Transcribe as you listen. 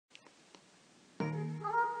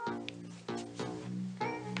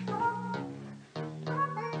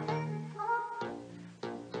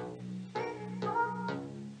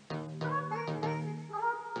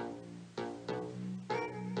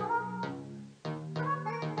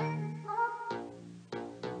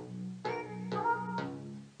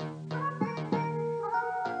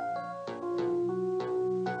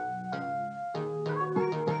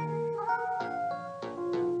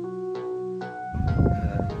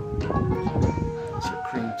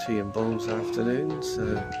tea and bowls afternoon,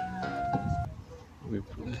 so we're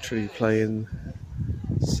literally playing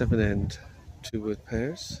 7-end 2-wood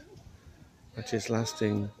pairs, matches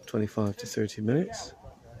lasting 25 to 30 minutes.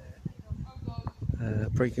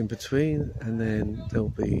 Break in between, and then there'll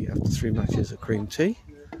be, after 3 matches, a cream tea,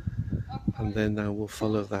 and then we'll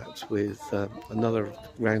follow that with another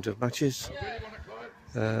round of matches,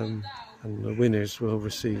 and the winners will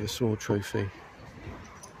receive a small trophy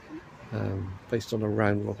based on a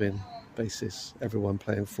round robin basis, everyone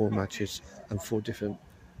playing 4 matches and 4 different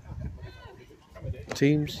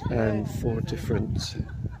teams and 4 different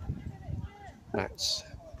mats.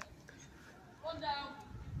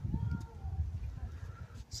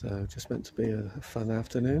 So just meant to be a fun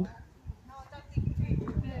afternoon.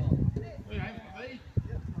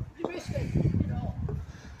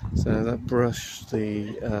 So that brushed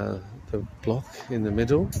the block in the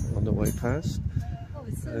middle on the way past,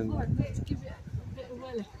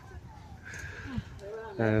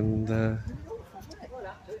 and the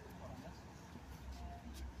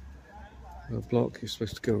block, you're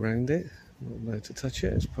supposed to go around it, not allowed to touch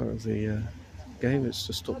it. It's part of the game. It's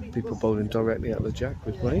to stop people bowling directly at the jack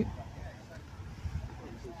with weight.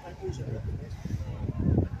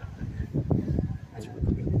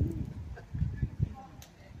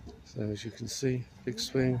 So as you can see, big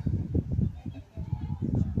swing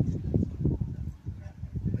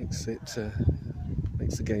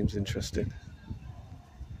makes the games interesting.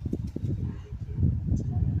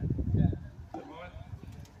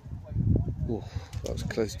 Oh, that was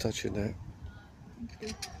close touching there.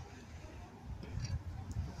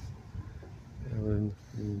 Alan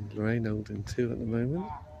and Lorraine holding 2 at the moment.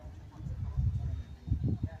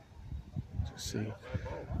 Just see,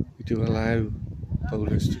 we do allow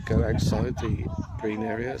bowlers to go outside the green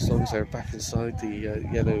area as long as they're back inside the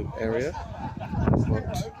yellow area,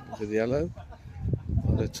 marked with yellow,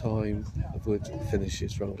 by the time the wood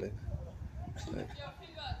finishes rolling. So,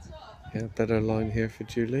 yeah, better line here for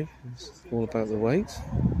Julie. It's all about the weight.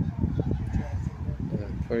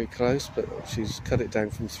 Very close, but she's cut it down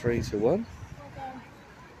from 3 to 1.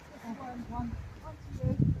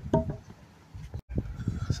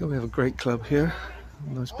 So we have a great club here,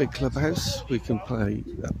 a nice big clubhouse. We can play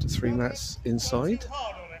up to 3 mats inside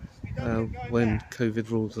when COVID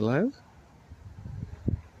rules allow.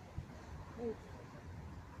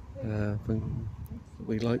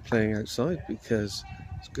 We like playing outside because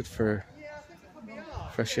it's good for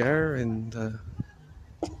fresh air, and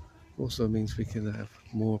also means we can have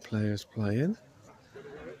more players playing,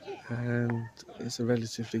 and it's a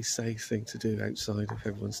relatively safe thing to do outside if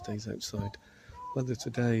everyone stays outside. Weather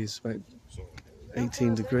today is about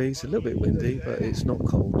 18 degrees, a little bit windy, but it's not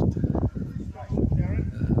cold.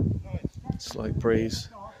 Slight breeze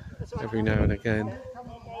every now and again.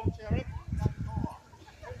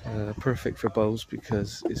 Perfect for bowls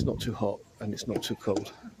because it's not too hot and it's not too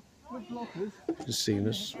cold. Just seen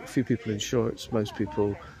there's a few people in shorts, most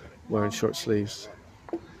people wearing short sleeves.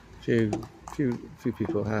 Few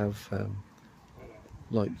people have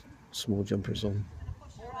light small jumpers on.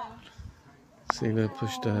 See, I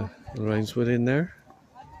pushed Lorraine's wood in there,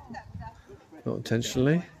 not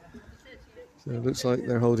intentionally. So it looks like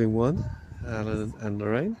they're holding 1, Alan and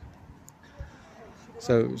Lorraine.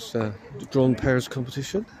 So it's a drawn pairs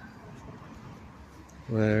competition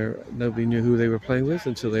where nobody knew who they were playing with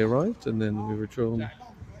until they arrived, and then we were drawn.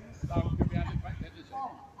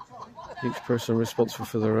 Each person responsible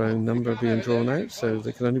for their own number being drawn out, so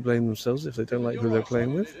they can only blame themselves if they don't like who they're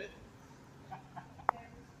playing with.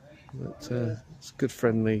 But it's a good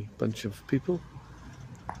friendly bunch of people,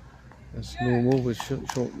 as normal with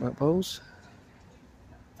short mat bowls,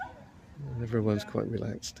 and everyone's quite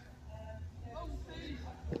relaxed.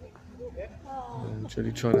 And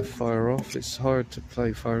Julie trying to fire off. It's hard to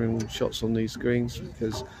play firing shots on these greens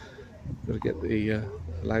because you've got to get the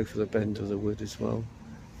allow for the bend of the wood as well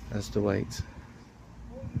as the weight.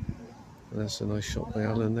 And that's a nice shot by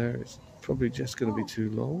Alan there. It's probably just going to be too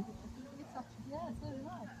long.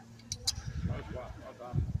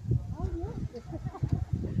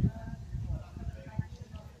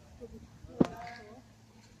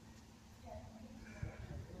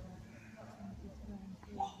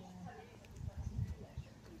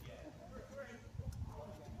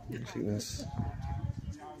 I think that's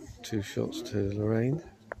 2 shots to Lorraine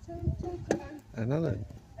and Alan.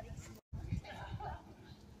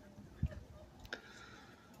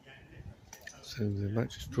 So the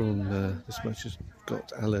match is drawn. This match has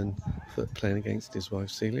got Alan Foot playing against his wife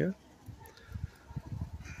Celia.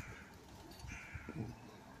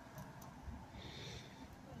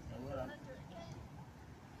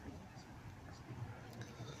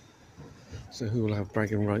 So who will have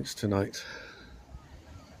bragging rights tonight?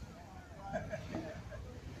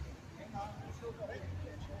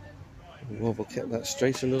 Wobble kept that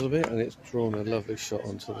straight a little bit, and it's drawn a lovely shot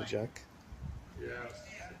onto the jack.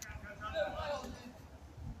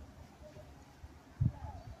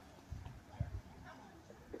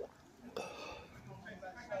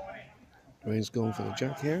 Lorraine's gone for the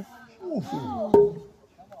jack here.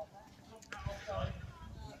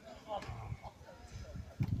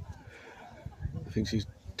 I think she's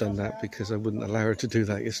done that because I wouldn't allow her to do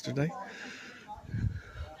that yesterday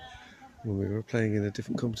when we were playing in a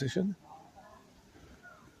different competition.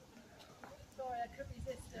 Sorry, I couldn't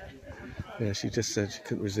resist it. Yeah, she just said she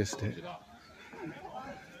couldn't resist it.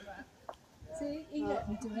 See, he let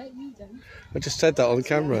me do it, you don't. I just said that on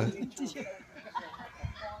camera.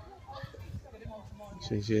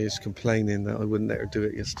 She is complaining that I wouldn't let her do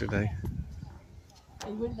it yesterday.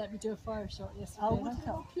 He wouldn't let me do a fire shot yesterday. Oh, would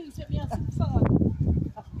you? Please let me have some fun.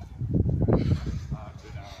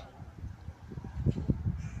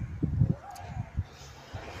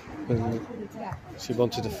 She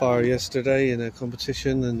wanted to fire yesterday in a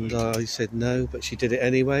competition, and I said no, but she did it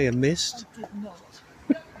anyway and missed. I did not.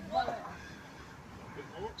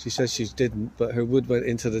 She says she didn't, but her wood went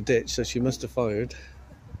into the ditch, so she must have fired.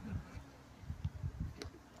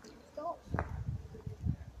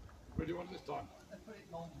 Where do you want this time?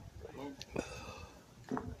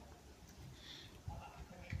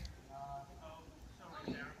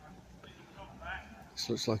 This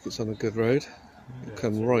looks like it's on a good road. It'll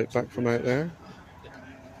come right back from out there.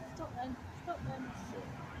 Stop then. Stop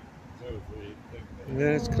then.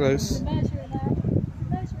 Yeah, it's close. Measure now.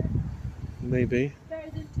 Measure. Maybe. Better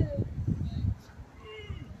than 2.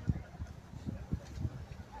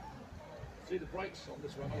 See the brakes on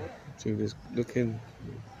this one? Julie's looking,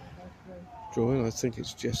 drawing. I think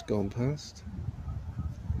it's just gone past.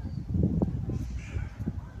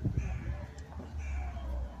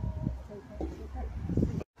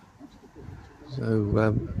 So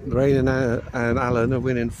Lorraine and Alan are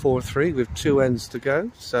winning 4-3 with 2 ends to go.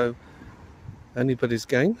 So anybody's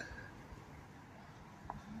game.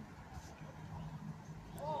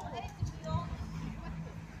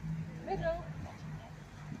 Middle.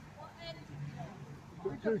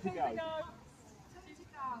 2 to go.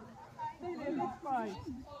 Middle, this way.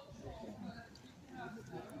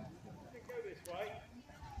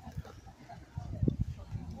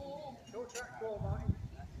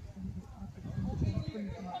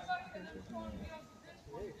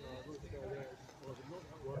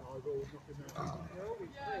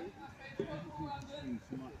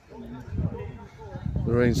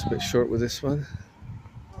 Lorraine's a bit short with this one.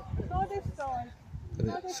 Go this side. But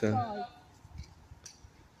Go it's this side.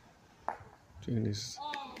 Julie's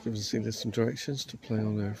giving Celia some directions to play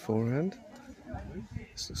on her forehand.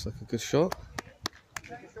 This looks like a good shot.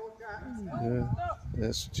 Yeah,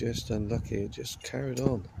 that's just unlucky. It just carried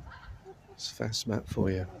on. It's a fast mat for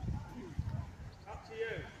you.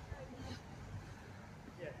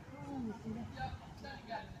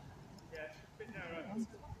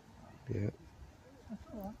 Yeah,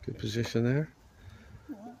 good position there.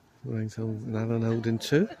 Lorraine's holding, Alan holding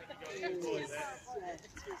 2.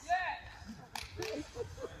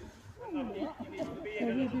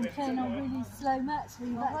 Yeah, we've been playing on really slow mats.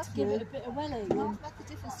 We've had to give it a bit of welling. Well, make a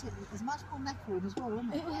difference to it. There's much more knackering as well,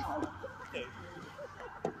 isn't it?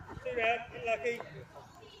 Lucky.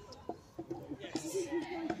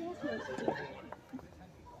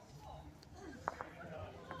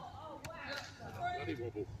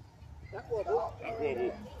 That wobble.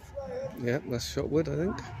 Yeah, that's shot wood, I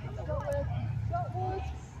think.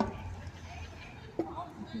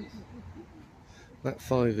 Mat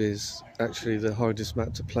 5 is actually the hardest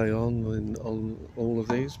mat to play on all of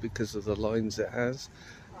these because of the lines it has.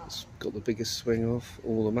 It's got the biggest swing off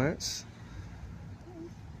all the mats.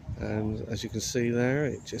 And as you can see there,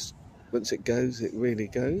 it just, once it goes, it really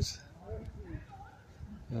goes.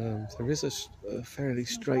 There is a fairly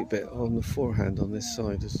straight bit on the forehand on this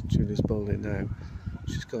side as Julie's bowling now.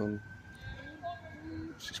 She's gone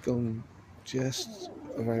just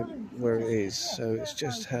around where it is, so it's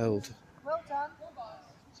just held. Well done.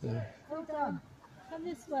 So, Well done. Come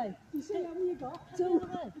this way. You see how many you got? 2 of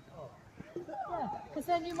them. Yeah, because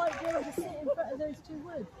then you might be able to sit in front of those 2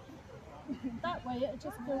 wood. That way it'll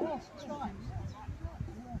just go off. Try.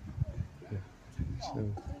 yeah.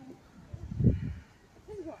 So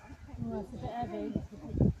Oh, it's a bit heavy.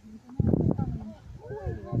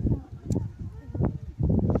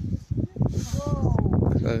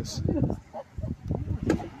 close.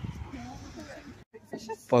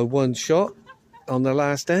 By 1 shot on the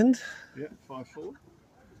last end. Yeah, 5-4.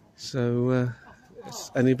 So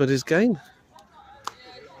it's anybody's game.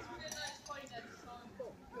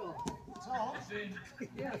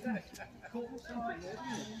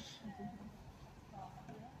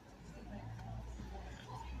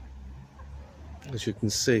 As you can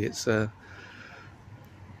see, it's a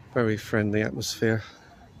very friendly atmosphere.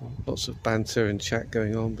 Lots of banter and chat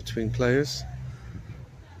going on between players.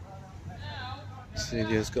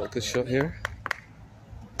 Celia's got a good shot here.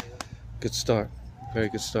 Good start, very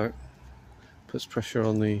good start. Puts pressure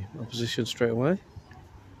on the opposition straight away.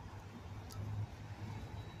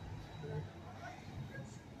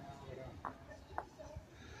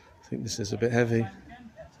 I think this is a bit heavy.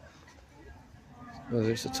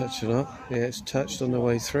 Whether it's a touch or not. Yeah, it's touched on the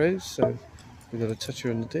way through, so we've got a toucher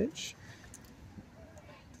in the ditch.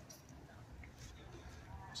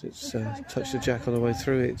 So it's touched the jack on the way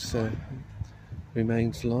through, it's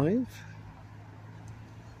remains live.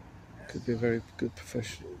 Could be a very good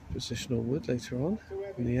positional wood later on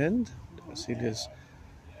in the end. Celia's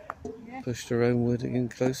pushed her own wood in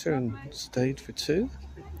closer and stayed for two.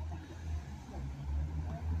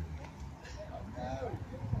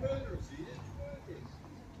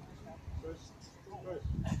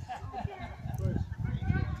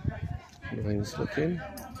 Lorraine's looking.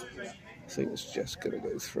 I think it's just going to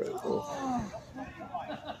go through. Oh.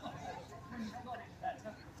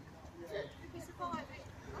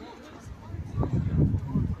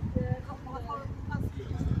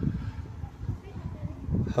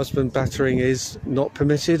 Husband battering is not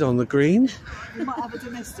permitted on the green. We might have a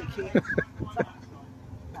domestic here.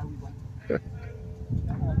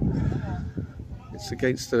 It's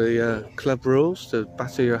against the club rules to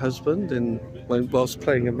batter your husband whilst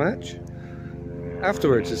playing a match.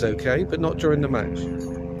 Afterwards is okay, but not during the match.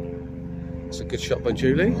 It's a good shot by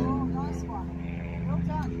Julie. Oh, nice one. Well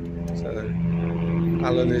done. So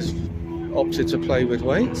Alan is opted to play with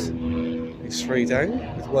weight. He's 3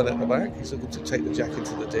 down with 1 at the back. He's looking to take the jack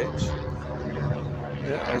into the ditch.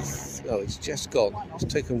 Yeah, it's just gone. It's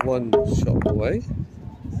taken 1 shot away.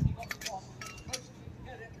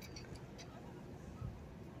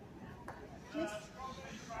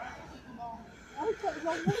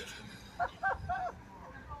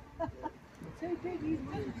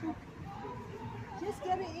 Just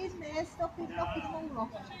get it in there, stop it knocking them all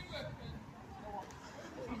off.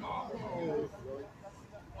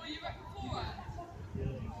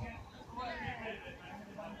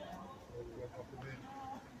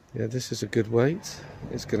 Yeah, this is a good weight.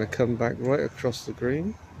 It's going to come back right across the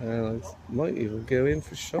green, and I might even go in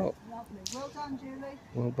for shot. Lovely. Well done, Julie.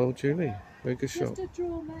 Well bowled, Julie. Very good shot. Just a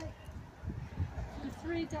draw, mate. You're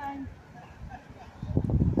 3 down.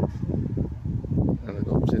 Alan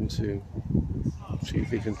opts in to see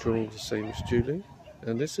if he can draw the same as Julie.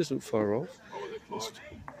 And this isn't far off. This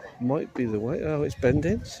might be the way. Oh, it's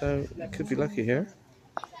bending, so it could be lucky here.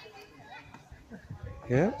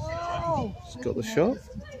 Yeah, Oh, he's got the shot.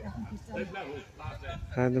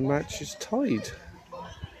 And the match is tied.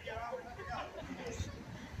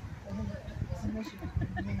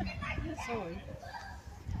 sorry.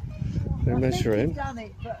 They're I think measuring. he's done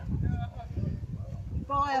it, but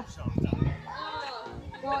by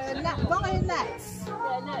a gnats.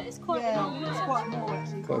 Yeah, no, it's quite Yeah, it's quite more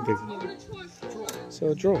actually. Quite a big. So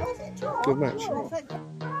a draw. Good match. Oh, thank you.